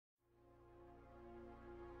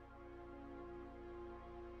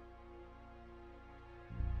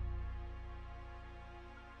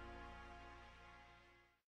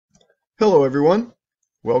Hello everyone,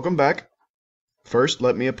 welcome back. First,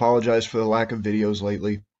 let me apologize for the lack of videos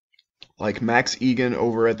lately. Like Max Egan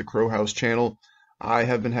over at the Crow House channel, I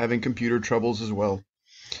have been having computer troubles as well.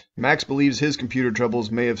 Max believes his computer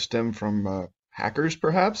troubles may have stemmed from hackers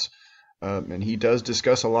perhaps, and he does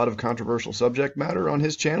discuss a lot of controversial subject matter on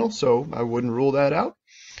his channel, so I wouldn't rule that out.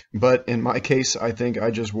 But in my case, I think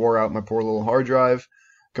I just wore out my poor little hard drive,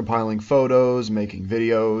 compiling photos, making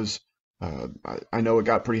videos. I know it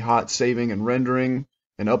got pretty hot saving and rendering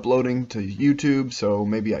and uploading to YouTube, so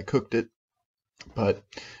maybe I cooked it. But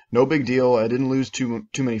no big deal. I didn't lose too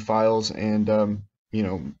many files, and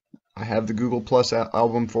I have the Google Plus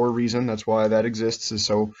album for a reason. That's why that exists, is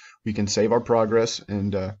so we can save our progress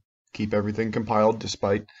and keep everything compiled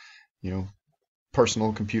despite,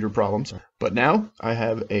 personal computer problems. But now I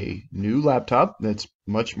have a new laptop that's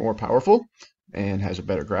much more powerful and has a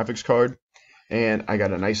better graphics card, and I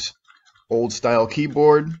got a nice old style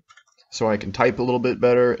keyboard so I can type a little bit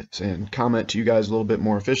better and comment to you guys a little bit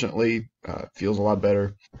more efficiently. Feels a lot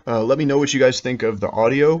better. Let me know what you guys think of the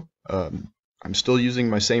audio. I'm still using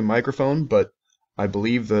my same microphone, but I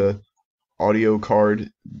believe the audio card,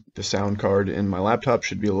 the sound card in my laptop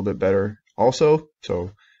should be a little bit better also,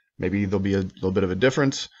 so maybe there'll be a little bit of a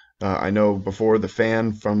difference. I know before the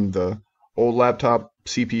fan from the old laptop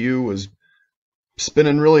CPU was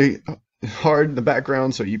spinning really hard in the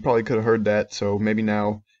background, so you probably could have heard that. So maybe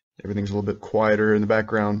now everything's a little bit quieter in the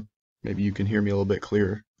background. Maybe you can hear me a little bit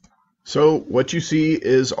clearer. So what you see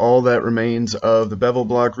is all that remains of the bevel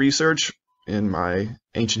block research in my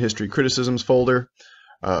ancient history criticisms folder.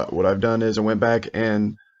 What I've done is I went back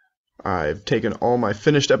and I've taken all my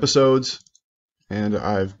finished episodes and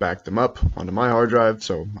I've backed them up onto my hard drive,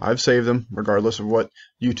 so I've saved them regardless of what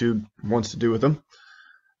YouTube wants to do with them.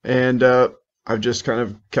 And I've just kind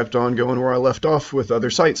of kept on going where I left off with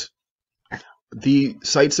other sites. The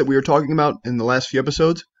sites that we were talking about in the last few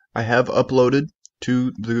episodes, I have uploaded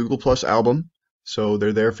to the Google Plus album, so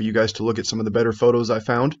they're there for you guys to look at some of the better photos I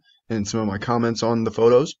found and some of my comments on the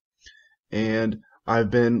photos. And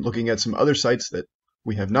I've been looking at some other sites that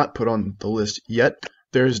we have not put on the list yet.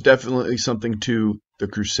 There's definitely something to the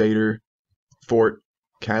Crusader fort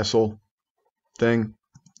castle thing.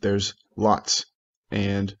 There's lots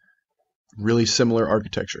and really similar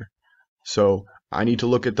architecture. So I need to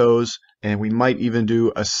look at those, and we might even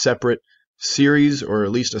do a separate series or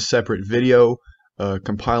at least a separate video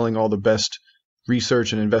compiling all the best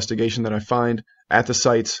research and investigation that I find at the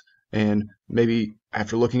sites, and maybe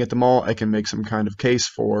after looking at them all I can make some kind of case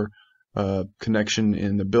for connection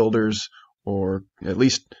in the builders, or at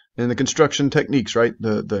least in the construction techniques, right?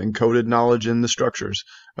 The encoded knowledge in the structures.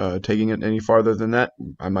 Taking it any farther than that,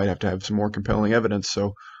 I might have to have some more compelling evidence.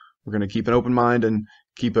 So we're going to keep an open mind and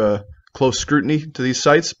keep a close scrutiny to these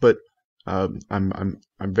sites, but I'm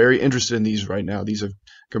very interested in these right now. These have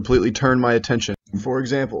completely turned my attention. For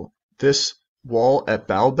example, this wall at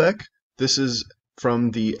Baalbek, this is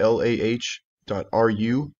from the lah.ru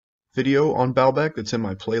video on Baalbek that's in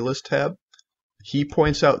my playlist tab. He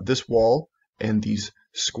points out this wall and these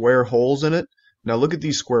square holes in it. Now look at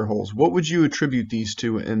these square holes. What would you attribute these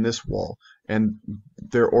to in this wall and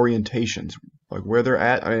their orientations, like where they're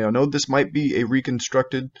at? I know this might be a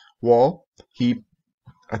reconstructed wall.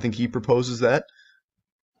 I think he proposes that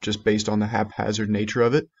just based on the haphazard nature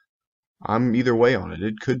of it. I'm either way on it.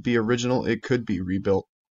 It could be original, it could be rebuilt.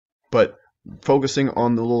 But focusing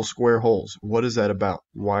on the little square holes, what is that about?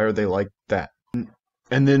 Why are they like that?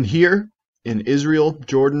 And then here in Israel,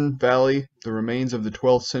 Jordan Valley, the remains of the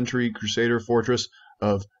 12th century Crusader fortress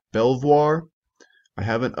of Belvoir. I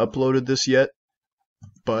haven't uploaded this yet,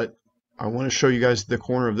 but I want to show you guys the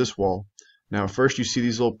corner of this wall. Now first you see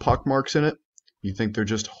these little pock marks in it. You think they're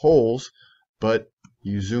just holes, but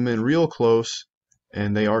you zoom in real close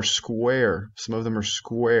and they are square. Some of them are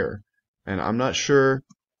square. And I'm not sure,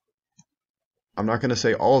 I'm not going to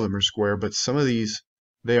say all of them are square, but some of these,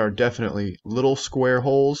 they are definitely little square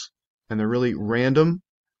holes, and they're really random,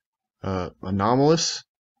 anomalous.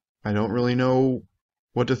 I don't really know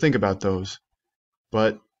what to think about those,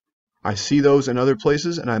 but I see those in other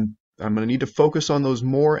places, and I'm going to need to focus on those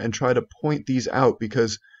more and try to point these out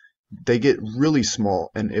because they get really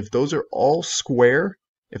small. And if those are all square,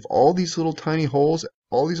 if all these little tiny holes,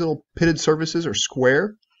 all these little pitted surfaces are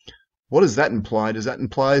square, what does that imply? Does that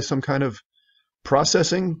imply some kind of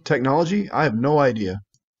processing technology? I have no idea.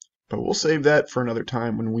 But we'll save that for another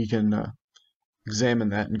time when we can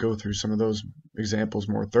examine that and go through some of those examples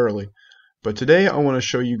more thoroughly. But today I want to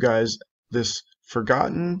show you guys this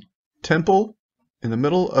forgotten temple in the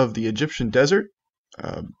middle of the Egyptian desert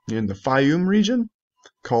in the Fayum region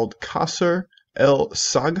called Qasr el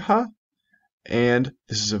Sagha. And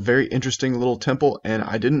this is a very interesting little temple, and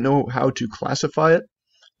I didn't know how to classify it.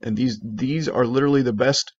 And these are literally the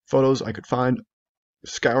best photos I could find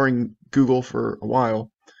scouring Google for a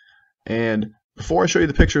while. And before I show you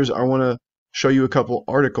the pictures, I want to show you a couple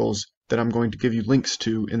articles that I'm going to give you links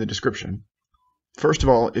to in the description. First of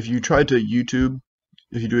all, if you do a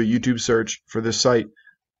YouTube search for this site,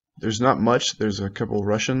 there's not much. There's a couple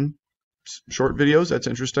Russian short videos. That's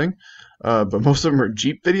interesting. But most of them are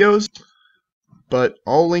Jeep videos. But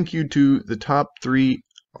I'll link you to the top 3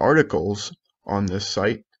 articles on this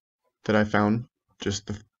site that I found. Just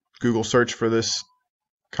the Google search for this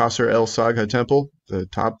Qasr el Sagha temple. The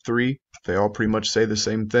top 3, they all pretty much say the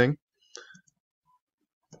same thing.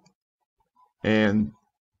 And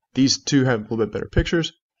these 2 have a little bit better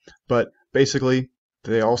pictures. But basically,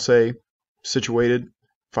 they all say situated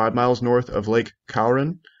 5 miles north of Lake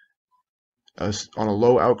Kauran, on a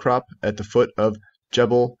low outcrop at the foot of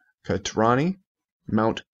Jebel Katrani,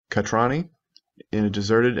 Mount Katrani, in a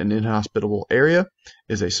deserted and inhospitable area,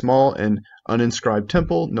 is a small and uninscribed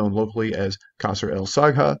temple known locally as Qasr el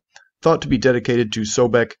Sagha, thought to be dedicated to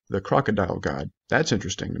Sobek, the crocodile god. That's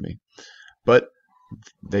interesting to me. But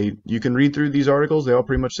you can read through these articles, they all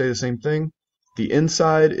pretty much say the same thing. The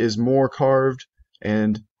inside is more carved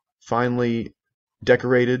and finely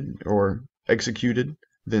decorated or executed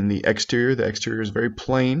than the exterior. The exterior is very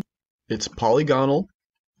plain. It's polygonal,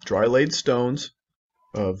 dry laid stones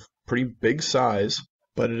of pretty big size,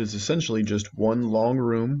 but it is essentially just one long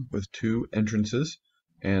room with 2 entrances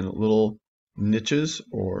and little niches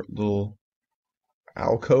or little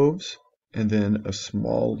alcoves, and then a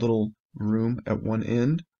small little room at one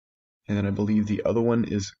end, and then I believe the other one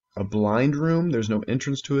is a blind room. There's no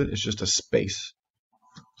entrance to it, it's just a space.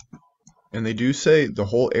 And they do say the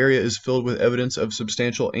whole area is filled with evidence of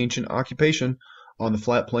substantial ancient occupation. On the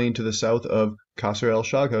flat plain to the south of Qasr el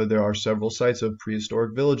Sagha, there are several sites of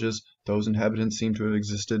prehistoric villages. Those inhabitants seem to have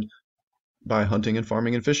existed by hunting and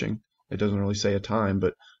farming and fishing. It doesn't really say a time,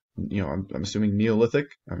 but I'm assuming Neolithic.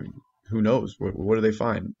 I mean, who knows? What do they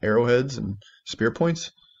find? Arrowheads and spear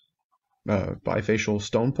points? Bifacial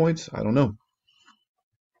stone points? I don't know.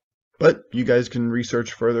 But you guys can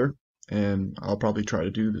research further, and I'll probably try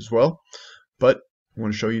to do as well. But I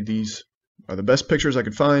want to show you these are the best pictures I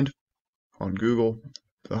could find on Google,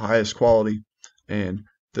 the highest quality, and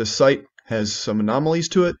this site has some anomalies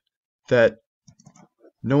to it that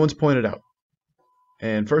no one's pointed out.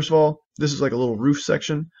 And first of all, this is like a little roof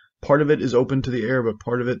section. Part of it is open to the air, but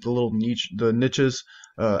part of it, the niches,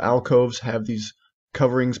 alcoves have these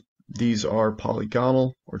coverings. These are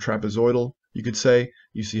polygonal or trapezoidal, you could say.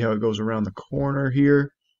 You see how it goes around the corner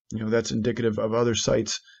here. That's indicative of other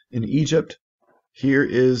sites in Egypt. Here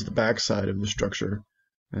is the backside of the structure.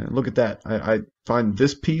 And look at that. I find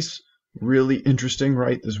this piece really interesting,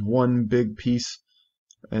 right? This one big piece,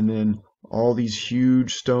 and then all these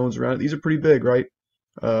huge stones around it. These are pretty big, right?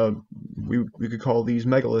 We could call these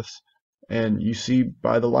megaliths. And you see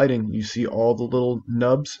by the lighting, you see all the little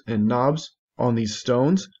nubs and knobs on these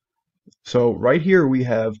stones. So right here we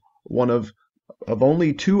have one of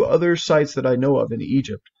only 2 other sites that I know of in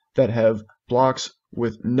Egypt that have blocks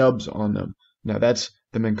with nubs on them. Now that's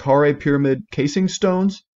the Menkaure pyramid casing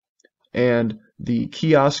stones and the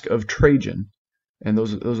kiosk of Trajan. And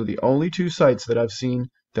those are the only 2 sites that I've seen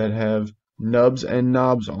that have nubs and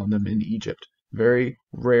knobs on them in Egypt. Very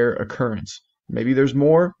rare occurrence. Maybe there's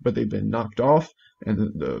more, but they've been knocked off and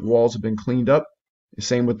the walls have been cleaned up.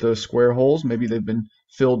 Same with the square holes. Maybe they've been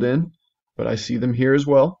filled in, but I see them here as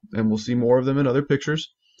well, and we'll see more of them in other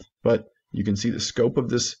pictures. But you can see the scope of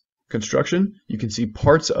this construction. You can see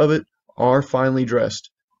parts of it are finely dressed,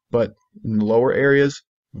 but in the lower areas,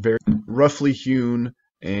 very roughly hewn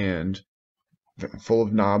and full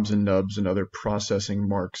of knobs and nubs and other processing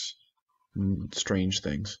marks and strange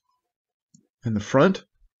things. In the front,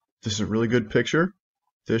 this is a really good picture.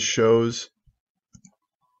 This shows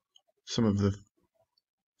some of the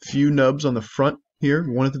few nubs on the front here,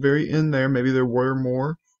 one at the very end there. Maybe there were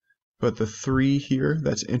more, but the 3 here,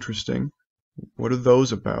 that's interesting. What are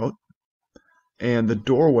those about? And the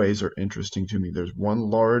doorways are interesting to me. There's one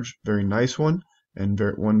large, very nice one, and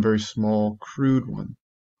one very small, crude one.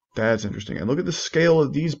 That's interesting. And look at the scale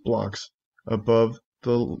of these blocks above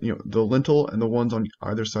the lintel and the ones on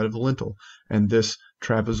either side of the lintel. And this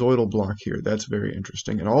trapezoidal block here, that's very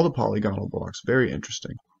interesting. And all the polygonal blocks, very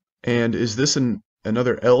interesting. And is this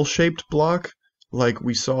another L-shaped block like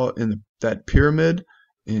we saw in that pyramid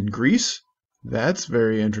in Greece? That's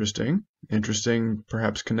very interesting. Interesting,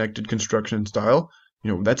 perhaps connected construction style.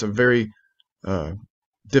 That's a very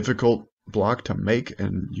difficult block to make,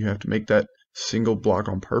 and you have to make that single block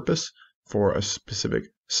on purpose for a specific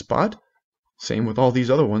spot. Same with all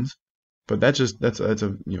these other ones, but that's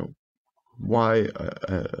a why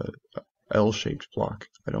L-shaped block?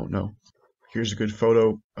 I don't know. Here's a good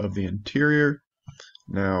photo of the interior.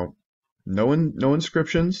 Now, no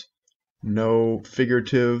inscriptions, no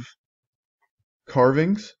figurative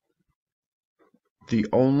carvings. The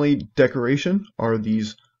only decoration are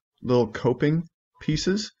these little coping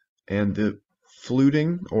pieces and the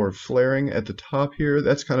fluting or flaring at the top here.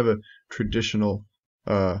 That's kind of a traditional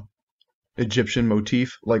Egyptian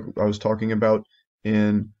motif, like I was talking about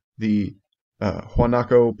in the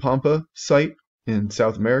Huanaco Pampa site in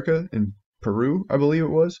South America, in Peru, I believe it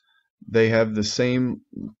was. They have the same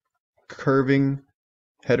curving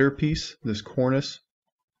header piece, this cornice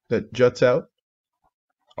that juts out,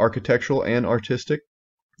 architectural and artistic.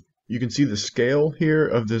 You can see the scale here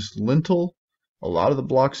of this lintel. A lot of the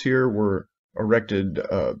blocks here were erected,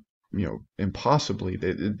 impossibly.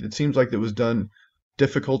 It seems like it was done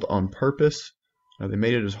difficult on purpose. They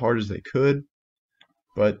made it as hard as they could,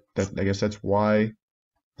 but I guess that's why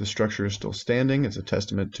the structure is still standing. It's a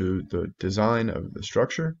testament to the design of the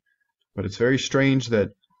structure, but it's very strange that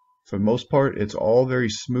for the most part it's all very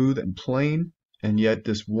smooth and plain, and yet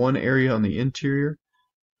this one area on the interior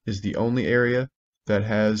is the only area that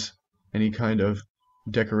has any kind of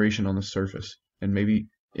decoration on the surface. And maybe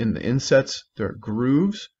in the insets there are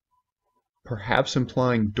grooves, perhaps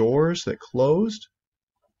implying doors that closed.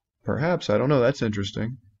 Perhaps, I don't know, that's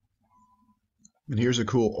interesting. And here's a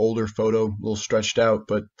cool older photo, a little stretched out,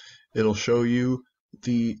 but it'll show you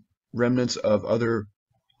the remnants of other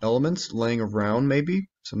elements laying around maybe.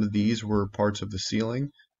 Some of these were parts of the ceiling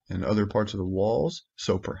and other parts of the walls,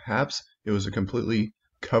 so perhaps it was a completely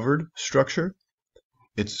covered structure.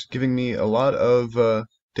 It's giving me a lot of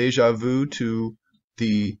deja vu to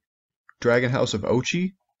the Dragon House of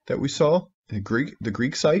Ochi that we saw, the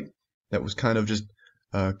Greek site that was kind of just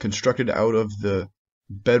constructed out of the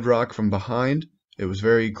bedrock from behind. It was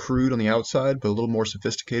very crude on the outside, but a little more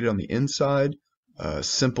sophisticated on the inside.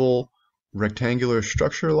 Simple rectangular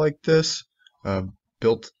structure like this,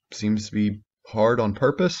 built seems to be hard on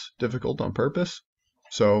purpose, difficult on purpose.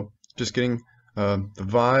 So just getting the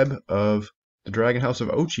vibe of the Dragon House of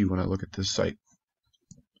Ochi when I look at this site.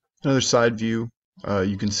 Another side view,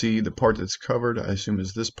 you can see the part that's covered, I assume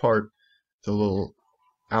is this part, the little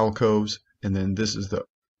alcoves, and then this is the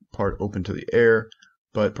part open to the air.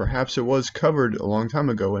 But perhaps it was covered a long time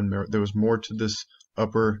ago and there was more to this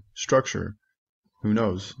upper structure. Who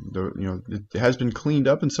knows? It has been cleaned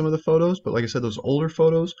up in some of the photos, but like I said, those older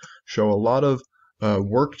photos show a lot of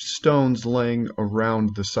worked stones laying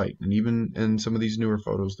around the site. And even in some of these newer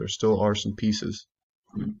photos, there still are some pieces.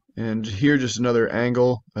 And here, just another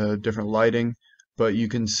angle, different lighting, but you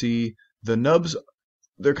can see the nubs.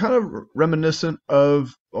 They're kind of reminiscent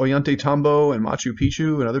of Ollantaytambo and Machu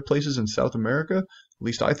Picchu and other places in South America. At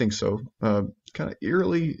least I think so. Kind of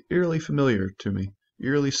eerily familiar to me,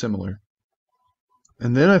 eerily similar.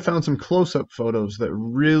 And then I found some close-up photos that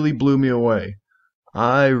really blew me away.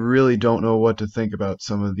 I really don't know what to think about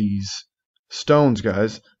some of these stones,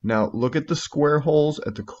 guys. Now, look at the square holes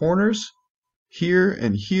at the corners, here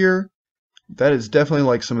and here. That is definitely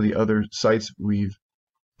like some of the other sites we've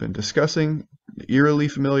been discussing, eerily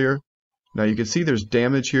familiar. Now you can see there's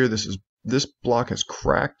damage here. This block has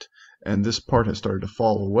cracked, and this part has started to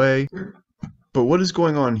fall away. But what is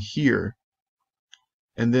going on here?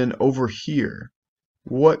 And then over here,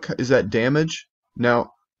 what is that damage? Now,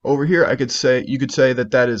 over here, you could say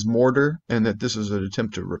that that is mortar, and that this is an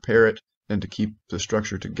attempt to repair it and to keep the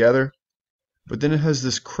structure together. But then it has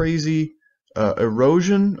this crazy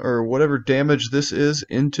erosion or whatever damage this is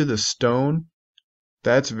into the stone.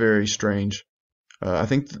 That's very strange. I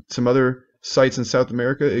think some other sites in South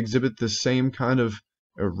America exhibit the same kind of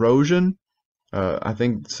erosion. I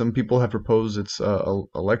think some people have proposed it's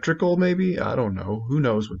electrical, maybe. I don't know. Who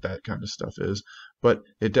knows what that kind of stuff is? But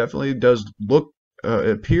it definitely does look, it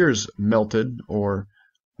appears melted, or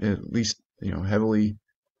at least heavily.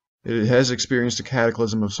 It has experienced a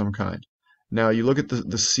cataclysm of some kind. Now you look at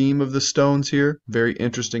the seam of the stones here. Very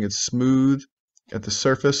interesting. It's smooth at the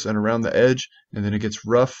surface and around the edge, and then it gets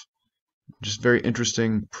rough. Just very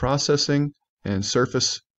interesting processing and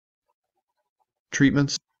surface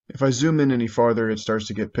treatments. If I zoom in any farther, it starts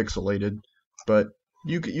to get pixelated, but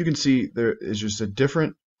you can see there is just a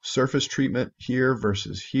different surface treatment here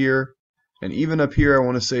versus here. And even up here, I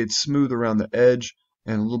want to say it's smooth around the edge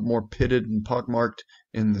and a little more pitted and pockmarked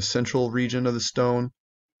in the central region of the stone.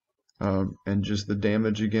 And just the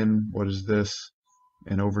damage again, what is this?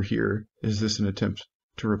 And over here, is this an attempt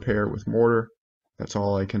to repair with mortar? That's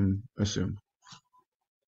all I can assume.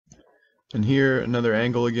 And here, another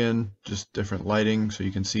angle again, just different lighting, so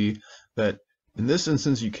you can see that In this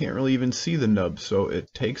instance, you can't really even see the nubs, so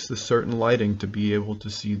it takes the certain lighting to be able to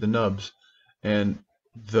see the nubs. And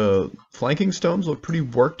the flanking stones look pretty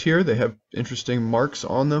worked here. They have interesting marks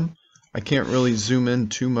on them. I can't really zoom in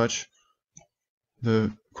too much.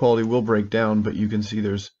 The quality will break down, but you can see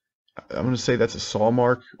there's, I'm going to say that's a saw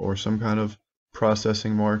mark or some kind of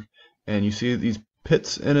processing mark. And you see these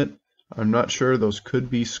pits in it. I'm not sure, those could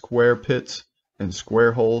be square pits and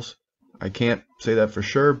square holes. I can't say that for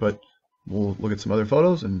sure, but we'll look at some other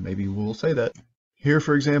photos and maybe we'll say that. Here,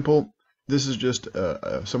 for example, this is just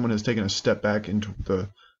someone has taken a step back into the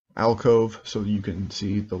alcove so you can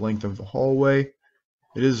see the length of the hallway.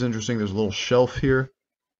 It is interesting, there's a little shelf here,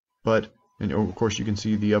 but, and of course you can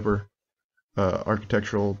see the upper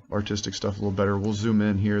architectural, artistic stuff a little better. We'll zoom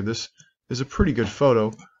in here. This is a pretty good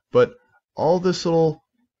photo, but all this little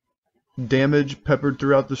damage peppered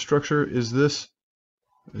throughout the structure, is this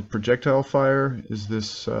projectile fire? Is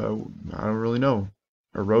this, I don't really know,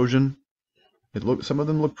 erosion? Some of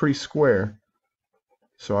them look pretty square,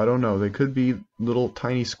 so I don't know. They could be little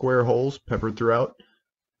tiny square holes peppered throughout.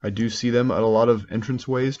 I do see them at a lot of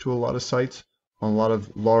entranceways to a lot of sites, on a lot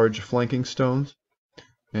of large flanking stones.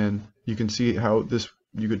 And you can see how this,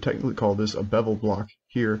 you could technically call this a bevel block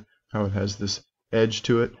here, how it has this edge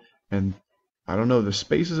to it. And I don't know, the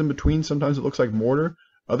spaces in between, sometimes it looks like mortar,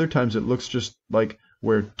 other times it looks just like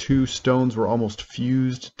where two stones were almost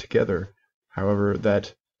fused together. However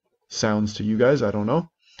that sounds to you guys, I don't know.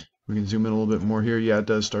 We can zoom in a little bit more here. Yeah, it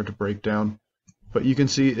does start to break down. But you can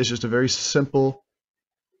see it's just a very simple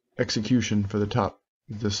execution for the top.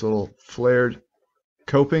 This little flared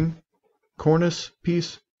coping cornice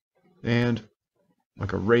piece and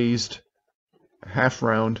like a raised half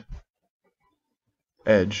round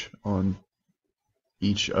edge on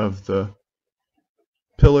each of the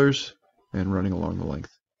pillars and running along the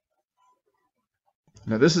length.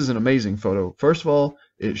 Now this is an amazing photo. First of all,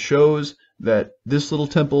 it shows that this little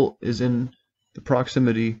temple is in the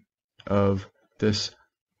proximity of this,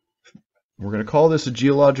 we're going to call this a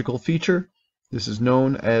geological feature. This is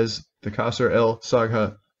known as the Qasr el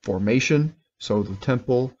Sagha formation. So the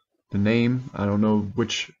temple, the name, I don't know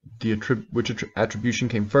which attribution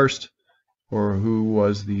came first or who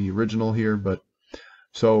was the original here, but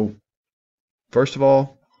so first of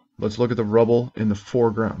all, let's look at the rubble in the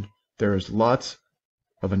foreground. There is lots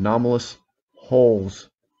of anomalous holes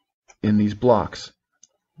in these blocks.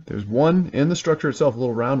 There's one in the structure itself, a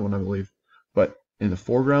little round one I believe, but in the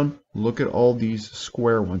foreground, look at all these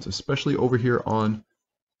square ones, especially over here on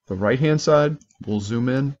the right hand side. We'll zoom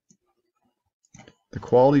in. The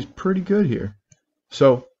quality's pretty good here.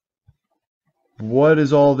 So what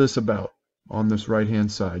is all this about on this right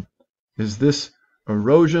hand side? Is this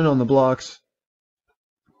erosion on the blocks?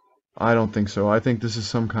 I don't think so. I think this is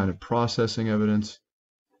some kind of processing evidence.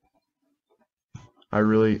 I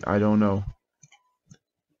don't know.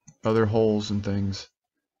 Other holes and things.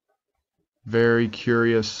 Very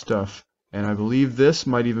curious stuff. And I believe this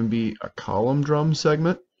might even be a column drum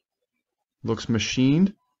segment. Looks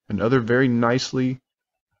machined. And other very nicely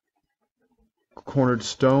cornered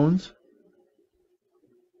stones.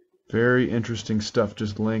 Very interesting stuff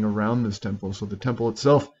just laying around this temple. So the temple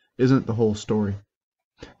itself isn't the whole story.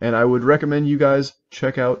 And I would recommend you guys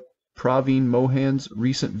check out Praveen Mohan's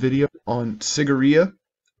recent video on Sigiriya.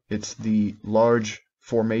 It's the large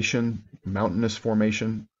formation, mountainous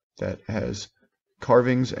formation that has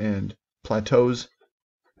carvings and plateaus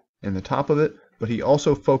in the top of it, but he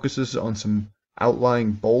also focuses on some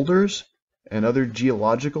outlying boulders and other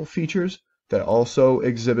geological features that also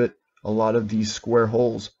exhibit a lot of these square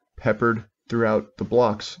holes peppered throughout the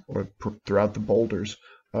blocks or throughout the boulders.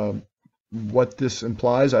 What this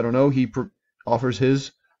implies, I don't know. He offers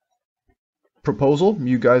his proposal.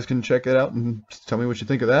 You guys can check it out and tell me what you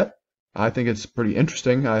think of that. I think it's pretty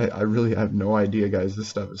interesting. I really have no idea, guys. This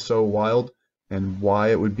stuff is so wild, and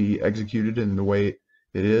why it would be executed in the way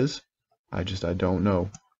it is, I don't know.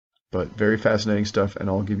 But very fascinating stuff, and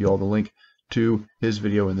I'll give you all the link to his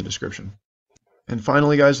video in the description. And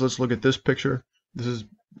finally, guys, let's look at this picture. This is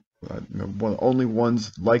one of the only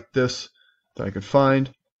ones like this that I could find.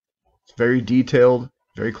 It's very detailed,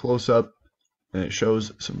 very close up, and it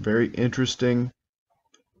shows some very interesting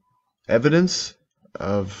evidence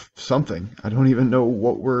of something. I don't even know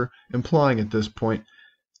what we're implying at this point.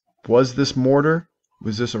 Was this mortar?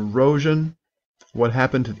 Was this erosion? What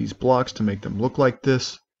happened to these blocks to make them look like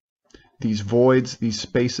this? These voids, these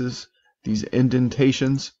spaces, these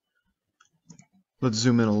indentations. Let's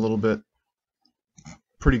zoom in a little bit.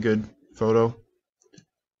 Pretty good photo.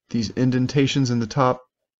 These indentations in the top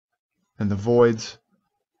and the voids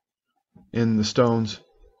in the stones.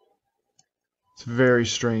 It's very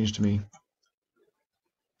strange to me.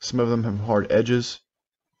 Some of them have hard edges.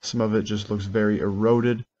 Some of it just looks very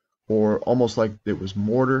eroded or almost like it was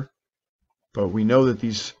mortar. But we know that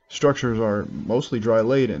these structures are mostly dry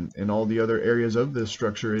laid, and in all the other areas of this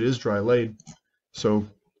structure it is dry laid. So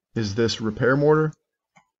is this repair mortar?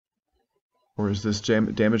 Or is this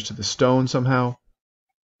damage to the stone somehow?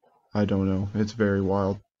 I don't know. It's very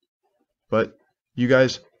wild. But you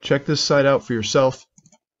guys check this site out for yourself.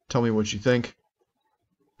 Tell me what you think.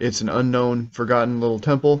 It's an unknown, forgotten little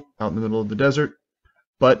temple out in the middle of the desert,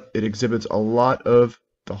 but it exhibits a lot of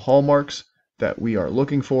the hallmarks that we are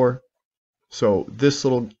looking for. So this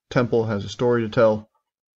little temple has a story to tell,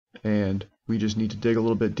 and we just need to dig a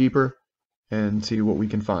little bit deeper and see what we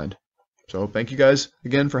can find. So thank you guys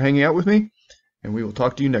again for hanging out with me, and we will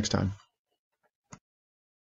talk to you next time.